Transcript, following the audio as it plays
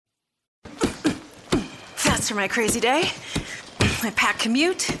That's for my crazy day. My packed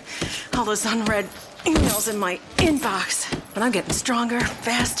commute, all those unread emails in my inbox. But I'm getting stronger,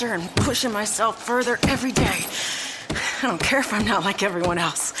 faster, and pushing myself further every day. I don't care if I'm not like everyone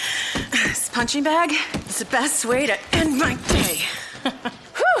else. This punching bag is the best way to end my day.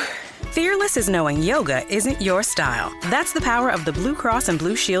 Whew. Fearless is knowing yoga isn't your style. That's the power of the Blue Cross and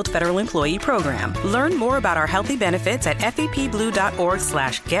Blue Shield Federal Employee Program. Learn more about our healthy benefits at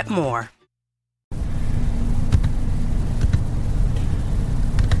fepblue.org/getmore.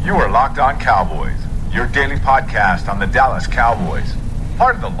 You are Locked On Cowboys, your daily podcast on the Dallas Cowboys.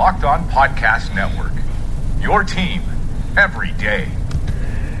 Part of the Locked On Podcast Network. Your team every day.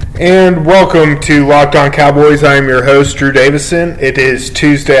 And welcome to Locked On Cowboys. I'm your host, Drew Davison. It is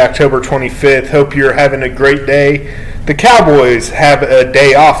Tuesday, October 25th. Hope you're having a great day. The Cowboys have a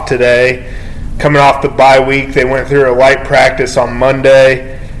day off today. Coming off the bye week, they went through a light practice on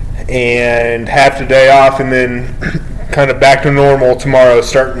Monday and half the day off, and then kind of back to normal tomorrow,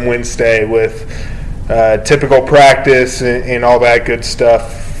 starting Wednesday with typical practice and all that good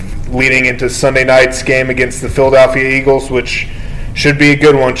stuff, leading into Sunday night's game against the Philadelphia Eagles, which should be a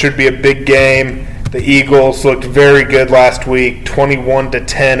good one, should be a big game. The Eagles looked very good last week,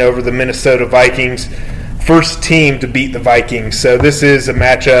 21-10 over the Minnesota Vikings. First team to beat the Vikings. So this is a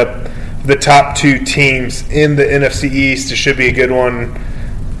matchup of the top two teams in the NFC East. It should be a good one.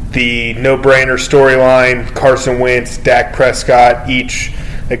 The no-brainer storyline, Carson Wentz, Dak Prescott, each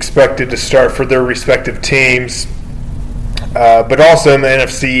expected to start for their respective teams. But also in the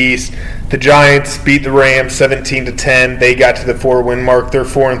NFC East, the Giants beat the Rams 17-10. They got to the 4-win mark. They're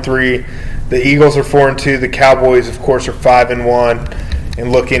 4-3. The Eagles are 4-2. The Cowboys, of course, are 5-1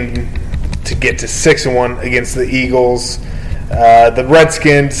 and looking to get to 6-1 against the Eagles. The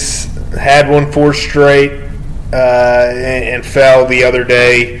Redskins had won 4 straight and fell the other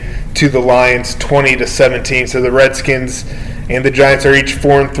day to the Lions 20-17. So the Redskins and the Giants are each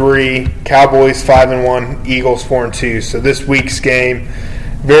 4-3, Cowboys 5-1, Eagles 4-2. So this week's game,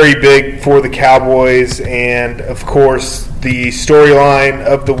 very big for the Cowboys, and of course the storyline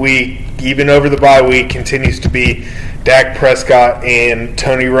of the week, even over the bye week, continues to be Dak Prescott and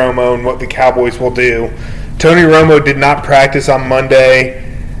Tony Romo and what the Cowboys will do. Tony Romo did not practice on Monday,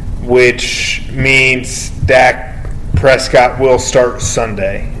 which means Dak Prescott will start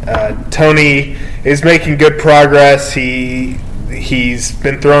Sunday. Tony is making good progress. He's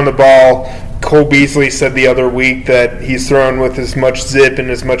been throwing the ball. Cole Beasley said the other week that he's thrown with as much zip and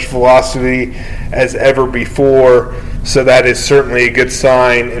as much velocity as ever before. So that is certainly a good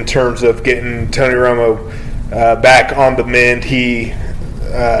sign in terms of getting Tony Romo back on the mend. He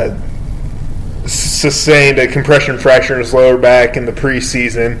sustained a compression fracture in his lower back in the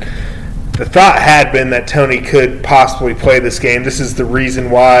preseason. The thought had been that Tony could possibly play this game. This is the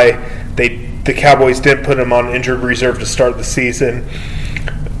reason why the Cowboys didn't put him on injured reserve to start the season.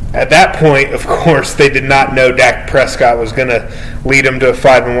 At that point, of course, they did not know Dak Prescott was going to lead them to a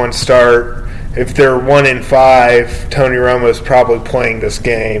 5-1 start. If they're 1-5, Tony Romo is probably playing this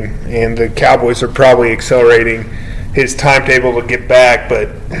game, and the Cowboys are probably accelerating his timetable to get back.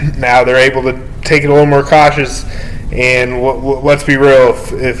 But now they're able to take it a little more cautious. And let's be real,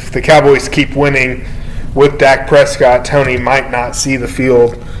 if the Cowboys keep winning with Dak Prescott, Tony might not see the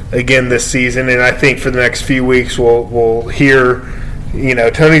field again this season. And I think for the next few weeks we'll hear,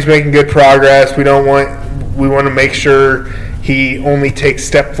 Tony's making good progress. We want to make sure he only takes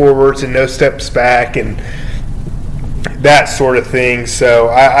step forwards and no steps back and that sort of thing. So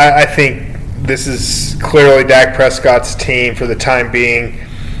I think this is clearly Dak Prescott's team for the time being,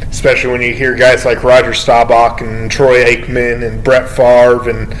 especially when you hear guys like Roger Staubach and Troy Aikman and Brett Favre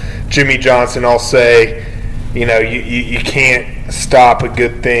and Jimmy Johnson all say, you can't stop a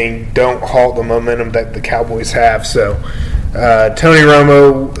good thing. Don't halt the momentum that the Cowboys have. So Tony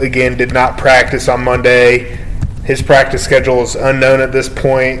Romo, again, did not practice on Monday. His practice schedule is unknown at this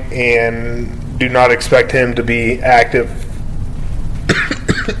point, and do not expect him to be active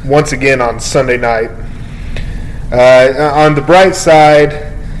once again on Sunday night. On the bright side,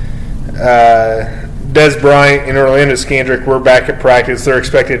 Dez Bryant and Orlando Scandrick were back at practice. They're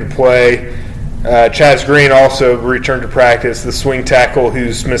expected to play. Chaz Green also returned to practice. The swing tackle,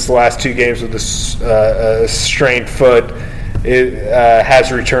 who's missed the last 2 games with a strained foot,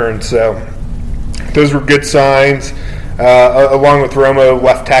 has returned. So those were good signs. Along with Romo,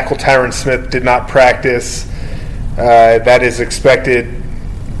 left tackle Tyron Smith did not practice. That is expected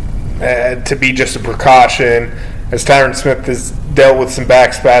to be just a precaution, as Tyron Smith has dealt with some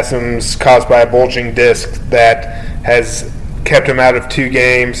back spasms caused by a bulging disc that has kept him out of 2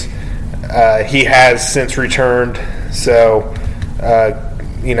 games. He has since returned, so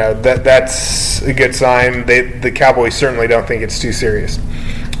that's a good sign. The Cowboys certainly don't think it's too serious.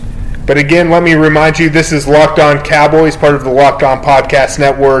 But again, let me remind you, this is Locked On Cowboys, part of the Locked On Podcast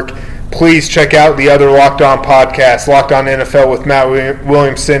Network. Please check out the other Locked On podcasts. Locked On NFL with Matt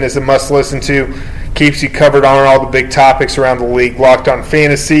Williamson is a must-listen to. Keeps you covered on all the big topics around the league. Locked On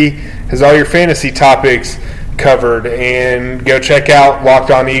Fantasy has all your fantasy topics covered. And go check out Locked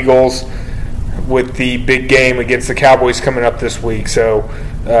On Eagles with the big game against the Cowboys coming up this week. So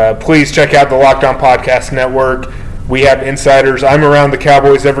please check out the Locked On Podcast Network. We have insiders. I'm around the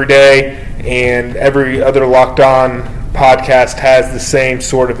Cowboys every day, and every other Locked On podcast has the same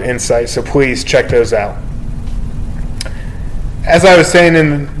sort of insight. So please check those out. As I was saying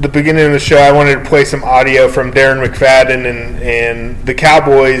in the beginning of the show, I wanted to play some audio from Darren McFadden, and the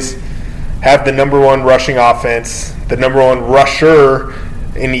Cowboys have the number one rushing offense, the number one rusher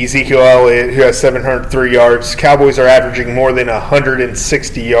in Ezekiel Elliott, who has 703 yards. Cowboys are averaging more than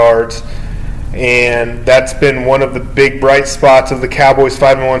 160 yards, and that's been one of the big bright spots of the Cowboys'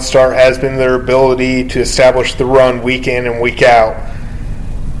 5-1 start, has been their ability to establish the run week in and week out.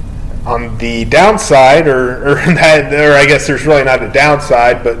 On the downside, or I guess there's really not a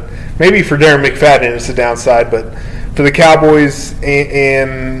downside, but maybe for Darren McFadden it's a downside, but for the Cowboys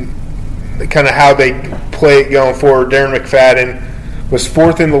and kind of how they play it going forward, Darren McFadden was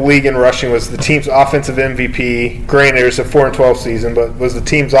fourth in the league in rushing, was the team's offensive MVP. Granted, it was a 4-12 season, but was the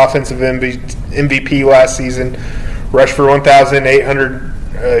team's offensive MVP last season. Rushed for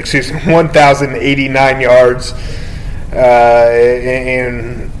 1,089 yards,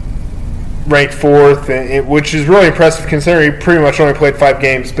 and ranked fourth, which is really impressive considering he pretty much only played 5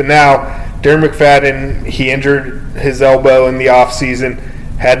 games. But now, Darren McFadden, he injured his elbow in the offseason,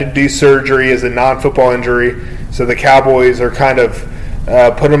 had to do surgery as a non-football injury. So the Cowboys are kind of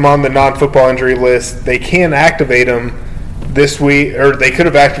put him on the non-football injury list. They can activate him this week, or they could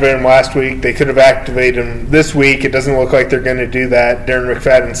have activated him last week. They could have activated him this week. It doesn't look like they're going to do that. Darren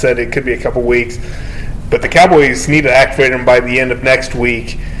McFadden said it could be a couple weeks. But the Cowboys need to activate him by the end of next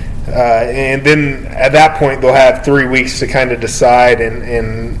week. And then at that point, they'll have 3 weeks to kind of decide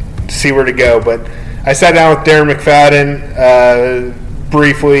and see where to go. But I sat down with Darren McFadden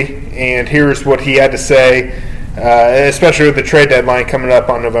briefly, and here's what he had to say, especially with the trade deadline coming up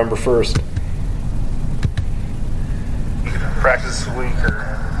on November 1st. Practice a week, or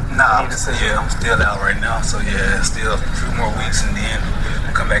I'm still out right now. So still 2 more weeks, and then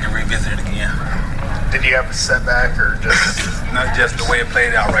we'll come back and revisit it again. Did you have a setback, or just not just the way it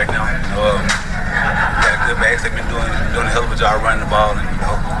played out right now? Got good backs. They've been doing a hell of a job running the ball, and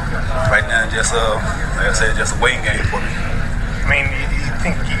right now just like I said, just a waiting game for me. I mean, you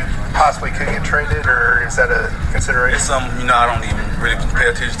think you possibly could get traded, or is that a consideration? It's something I don't even really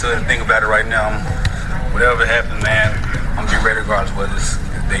pay attention to it and think about it right now. Whatever happens, man, I'm gonna be ready regardless. Whether if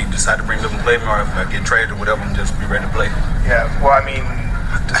they decide to bring me up and play me, or if I get traded or whatever, I'm just be ready to play. Yeah. Well, I mean,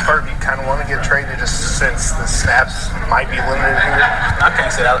 does part of you kind of want to get traded just since the snaps might be limited here? I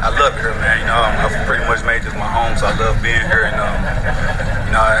can't say I love it here, man. I've pretty much made this my home, so I love being here, and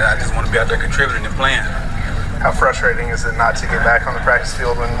I just want to be out there contributing and playing. How frustrating is it not to get back on the practice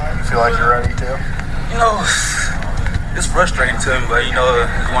field when you feel like you're ready to? It's frustrating to me, but it's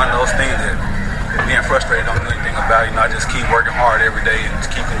one of those things that being frustrated don't know anything about. I just keep working hard every day and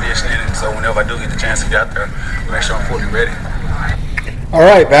just keep conditioning, and so whenever I do get the chance to get out there, make sure I'm fully ready. All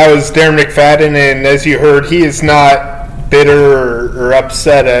right, that was Darren McFadden, and as you heard, he is not bitter or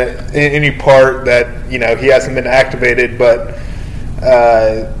upset at any part that he hasn't been activated. But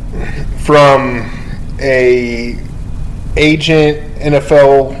from a agent,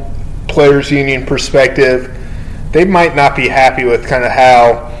 NFL Players Union perspective, they might not be happy with kind of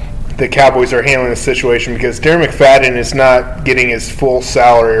how the Cowboys are handling the situation, because Darren McFadden is not getting his full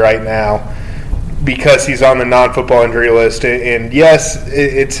salary right now because he's on the non-football injury list. And yes,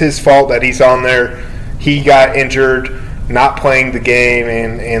 it's his fault that he's on there. He got injured not playing the game,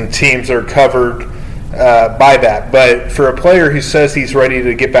 and teams are covered by that. But for a player who says he's ready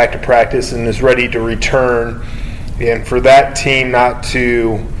to get back to practice and is ready to return, and for that team not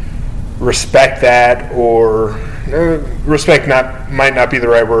to respect that, or respect might not be the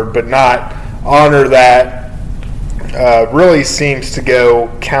right word, but not honor that, really seems to go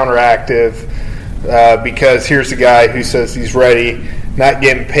counteractive. Because here's a guy who says he's ready, not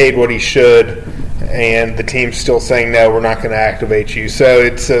getting paid what he should, and the team's still saying, no, we're not going to activate you. So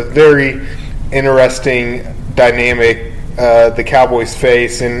it's a very interesting dynamic the Cowboys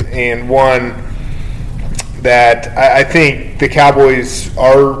face, and one that I think the Cowboys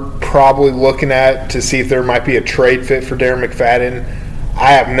are probably looking at to see if there might be a trade fit for Darren McFadden.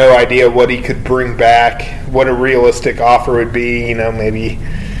 I have no idea what he could bring back, what a realistic offer would be, maybe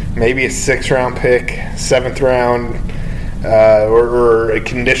maybe a 6th-round pick, 7th round, or a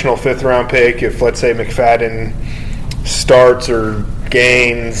conditional 5th-round pick if, let's say, McFadden starts or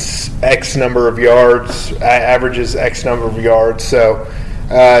gains X number of yards, averages X number of yards. So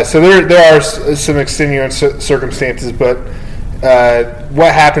there are some extenuating circumstances, but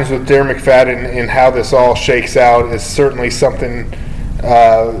what happens with Darren McFadden and how this all shakes out is certainly something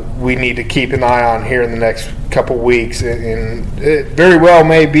we need to keep an eye on here in the next couple weeks. And it very well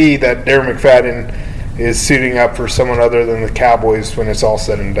may be that Darren McFadden is suiting up for someone other than the Cowboys when it's all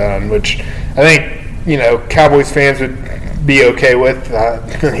said and done, which I think, Cowboys fans would be okay with.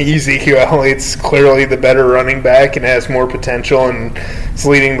 Ezekiel Elliott's clearly the better running back and has more potential and is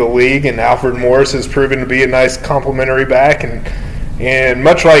leading the league, and Alfred Morris has proven to be a nice complementary back. And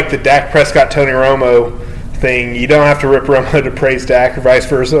much like the Dak Prescott-Tony Romo thing, you don't have to rip Romo to praise Dak or vice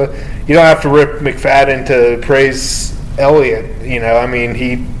versa. You don't have to rip McFadden to praise Elliott.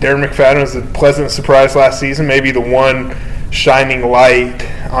 Darren McFadden was a pleasant surprise last season, maybe the one shining light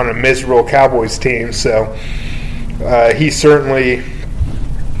on a miserable Cowboys team. So he certainly,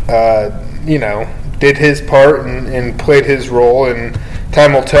 did his part and played his role, and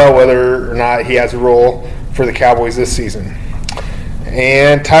time will tell whether or not he has a role for the Cowboys this season.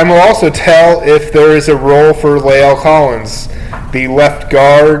 And time will also tell if there is a role for La'el Collins. The left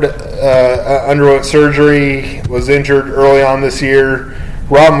guard underwent surgery, was injured early on this year.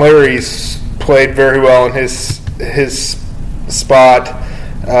 Ron Larry's played very well in his spot,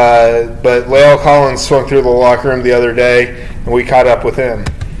 but La'el Collins swung through the locker room the other day, and we caught up with him.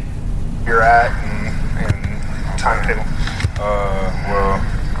 You're at and timetable?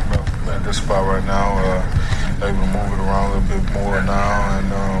 I'm at this spot right now. Able to move it around a little bit more now, and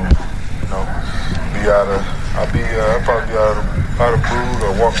I'll probably be out of Brood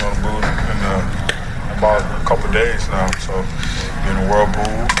or walking on the Brood in about a couple of days now. So in the World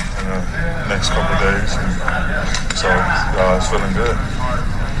Brood in the next couple of days, and so it's feeling good.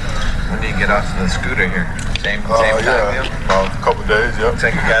 When do you get off the scooter here? Same time? Yeah, about a couple of days. Yep. Looks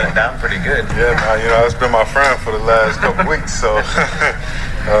like you got it down pretty good. Yeah, man. It's been my friend for the last couple of weeks. So,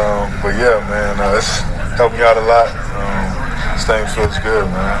 but yeah, man, it's helped me out a lot. This thing feels good,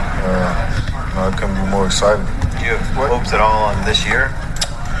 man. I couldn't be more excited. Do you have hopes at all on this year?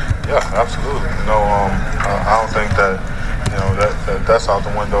 Yeah, absolutely. I don't think that that's out the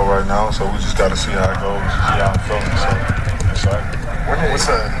window right now. So we just got to see how it goes, see how I'm feeling. So I'm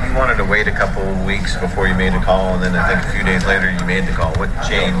excited. You wanted to wait a couple of weeks before you made a call, and then I think a few days later you made the call. What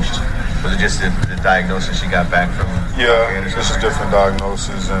changed? Was it just the diagnosis you got back from? Yeah, it's just a different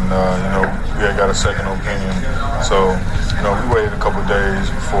diagnosis, and we had got a second opinion. So we waited a couple of days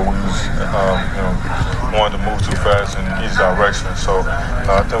before we was wanted to move too fast in each direction. So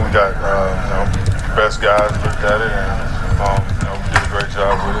I think we got the best guys looked at it, and we did a great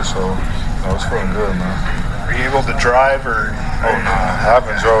job with it. So it's feeling good, man. Were you able to drive or? Oh no, I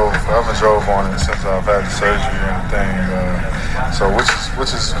haven't drove on it since I've had the surgery and everything. So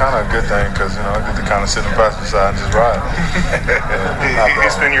which is kind of a good thing, because I get to kind of sit in the passenger side and just ride.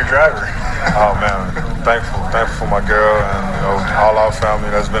 Who's been your driver? Oh man, thankful for my girl and all our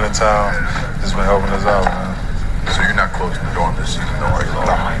family that's been in town. Has been helping us out, man. So you're not closing the door on this season, though, are you? No,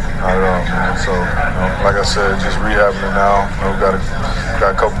 not at all, man. So, like I said, just rehabbing it now. Got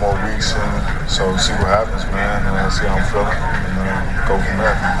a couple more weeks, and so see what happens, man, and see how I'm feeling, and go from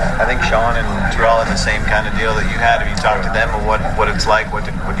there. I think Sean and Terrell had the same kind of deal that you had. Have you talked to them of what it's like, what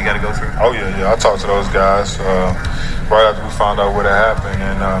you got to go through? Oh yeah. I talked to those guys right after we found out what had happened,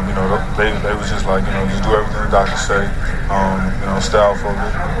 and they was just like, just do everything the doctor say, stay off of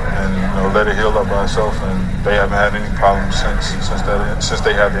it, and let it heal up by itself, and they haven't had any problems since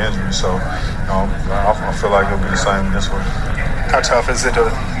they had the injury. So I feel like it'll be the same this way. How tough is it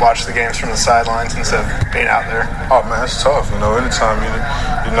to watch the games from the sidelines instead of being out there? Oh man, it's tough. Anytime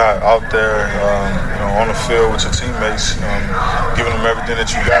you're not out there, on the field with your teammates, giving them everything that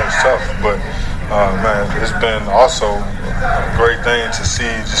you got, is tough. But man, it's been also a great thing to see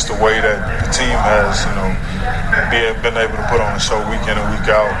just the way that the team has, been able to put on a show week in and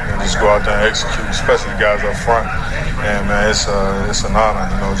week out, and just go out there and execute, especially the guys up front. And man, it's an honor,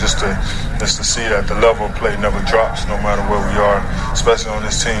 just to see that the level of play never drops, no matter where we are, especially on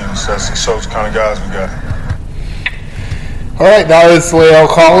this team. So that shows the kind of guys we got. All right, that was La'el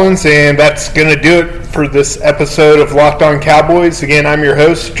Collins, and that's going to do it for this episode of Locked On Cowboys. Again, I'm your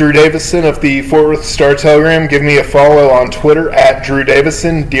host, Drew Davison of the Fort Worth Star-Telegram. Give me a follow on Twitter at Drew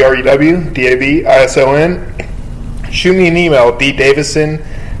Davison, DREWDAVISON. Shoot me an email,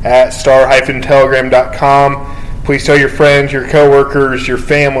 ddavison@star-telegram.com. Please tell your friends, your coworkers, your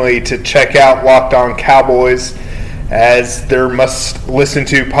family to check out Locked On Cowboys. as their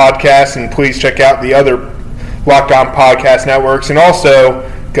must-listen-to podcast, and please check out the other Locked On Podcast networks, and also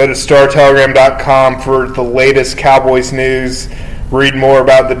go to StarTelegram.com for the latest Cowboys news. Read more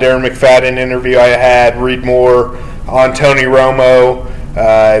about the Darren McFadden interview I had. Read more on Tony Romo,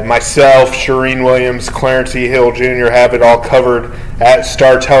 myself, Shireen Williams, Clarence E. Hill Jr. have it all covered at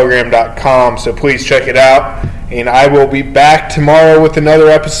StarTelegram.com, so please check it out. And I will be back tomorrow with another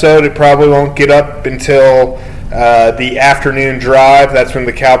episode. It probably won't get up until the afternoon drive. That's when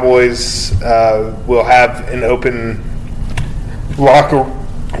the Cowboys will have an open locker.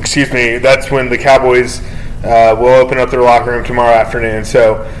 That's when the Cowboys will open up their locker room tomorrow afternoon.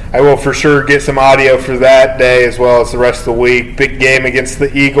 So I will for sure get some audio for that day as well as the rest of the week. Big game against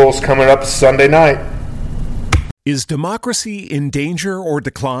the Eagles coming up Sunday night. Is democracy in danger or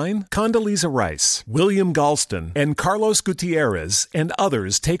decline? Condoleezza Rice, William Galston, and Carlos Gutierrez and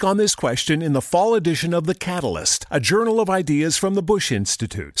others take on this question in the fall edition of The Catalyst, a journal of ideas from the Bush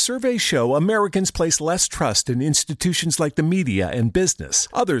Institute. Surveys show Americans place less trust in institutions like the media and business.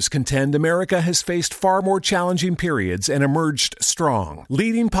 Others contend America has faced far more challenging periods and emerged strong.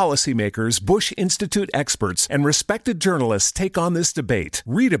 Leading policymakers, Bush Institute experts, and respected journalists take on this debate.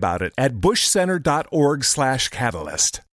 Read about it at bushcenter.org/catalyst.